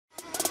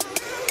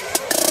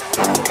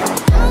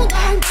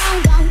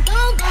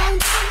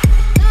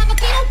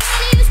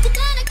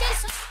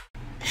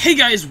Hey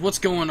guys, what's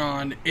going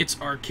on? It's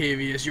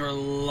Arcavius, your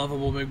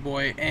lovable big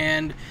boy,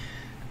 and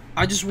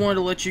I just wanted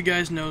to let you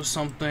guys know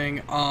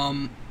something.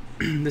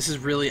 This is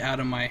really out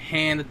of my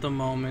hand at the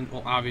moment.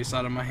 Well, obviously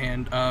out of my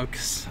hand,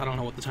 because I don't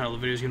know what the title of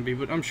the video is going to be,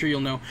 but I'm sure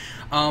you'll know.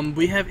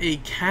 We have a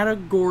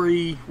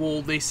category,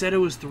 well, they said it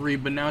was 3,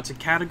 but now it's a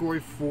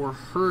category 4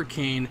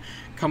 hurricane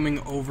coming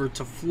over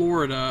to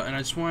Florida, and I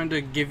just wanted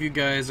to give you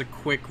guys a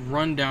quick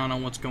rundown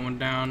on what's going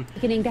down.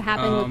 Beginning to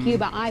happen with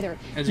Cuba either.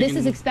 This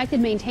is expected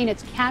to maintain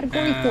its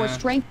category 4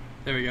 strength.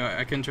 There we go,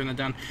 I couldn't turn that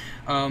down.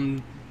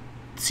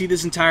 See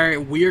this entire,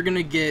 we are going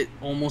to get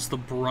almost the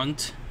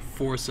brunt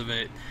force of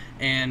it,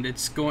 and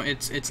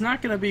it's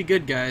not gonna be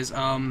good, guys.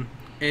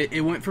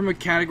 It went from a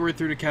category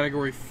 3 to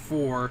category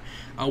 4.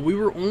 We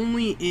were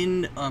only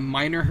in a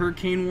minor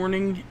hurricane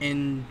warning,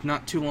 and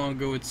not too long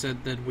ago it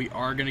said that we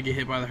are gonna get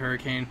hit by the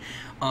hurricane.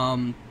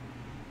 Probably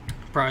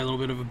a little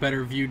bit of a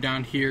better view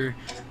down here.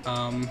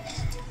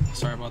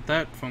 Sorry about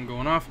that, phone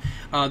going off.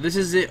 This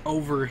is it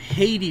over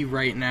Haiti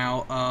right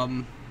now.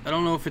 I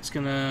don't know if it's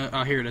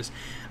gonna, here it is.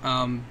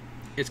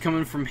 It's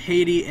coming from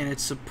Haiti, and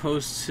it's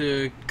supposed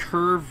to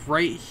curve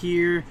right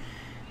here,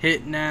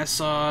 hit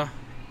Nassau.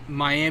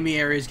 Miami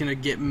area is going to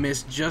get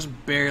missed just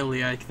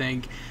barely, I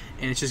think,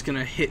 and it's just going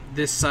to hit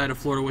this side of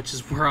Florida, which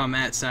is where I'm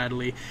at,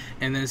 sadly,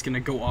 and then it's going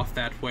to go off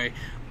that way.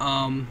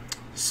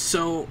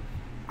 So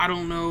I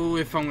don't know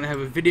if I'm going to have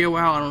a video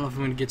out. I don't know if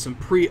I'm going to get some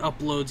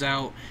pre-uploads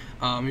out.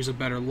 Here's a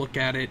better look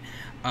at it.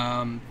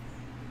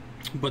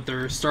 But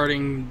they're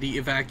starting the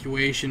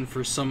evacuation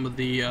for some of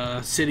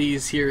the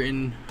cities here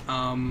in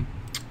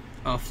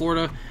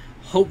Florida.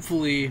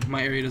 Hopefully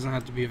my area doesn't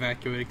have to be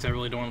evacuated, because I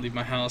really don't want to leave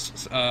my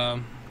house,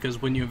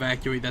 because when you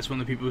evacuate, that's when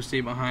the people who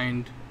stay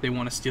behind, they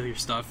want to steal your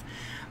stuff.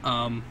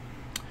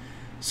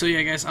 So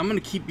yeah, guys, I'm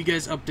going to keep you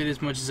guys updated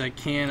as much as I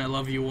can. I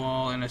love you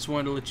all, and I just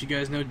wanted to let you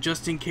guys know,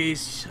 just in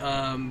case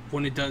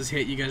when it does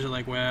hit, you guys are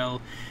like,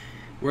 well,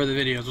 where are the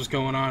videos? What's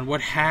going on? What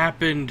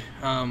happened?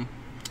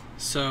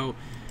 So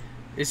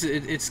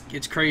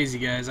it's crazy,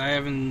 guys.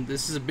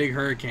 This is a big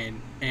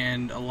hurricane,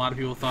 and a lot of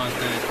people thought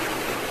that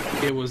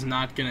it was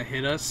not gonna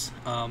hit us,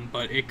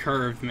 but it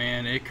curved,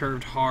 man. It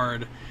curved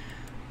hard.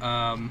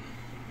 So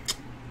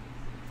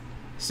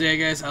yeah,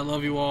 guys, I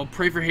love you all.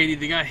 Pray for Haiti.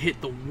 They got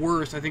hit the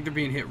worst. I think they're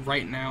being hit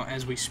right now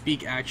as we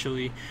speak,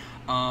 actually.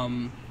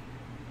 And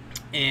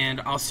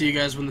I'll see you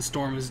guys when the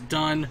storm is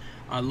done.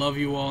 I love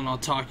you all, and I'll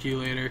talk to you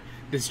later.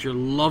 This is your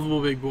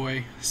lovable big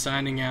boy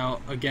signing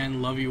out.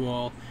 Again, love you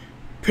all.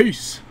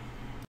 Peace.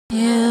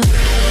 Yeah.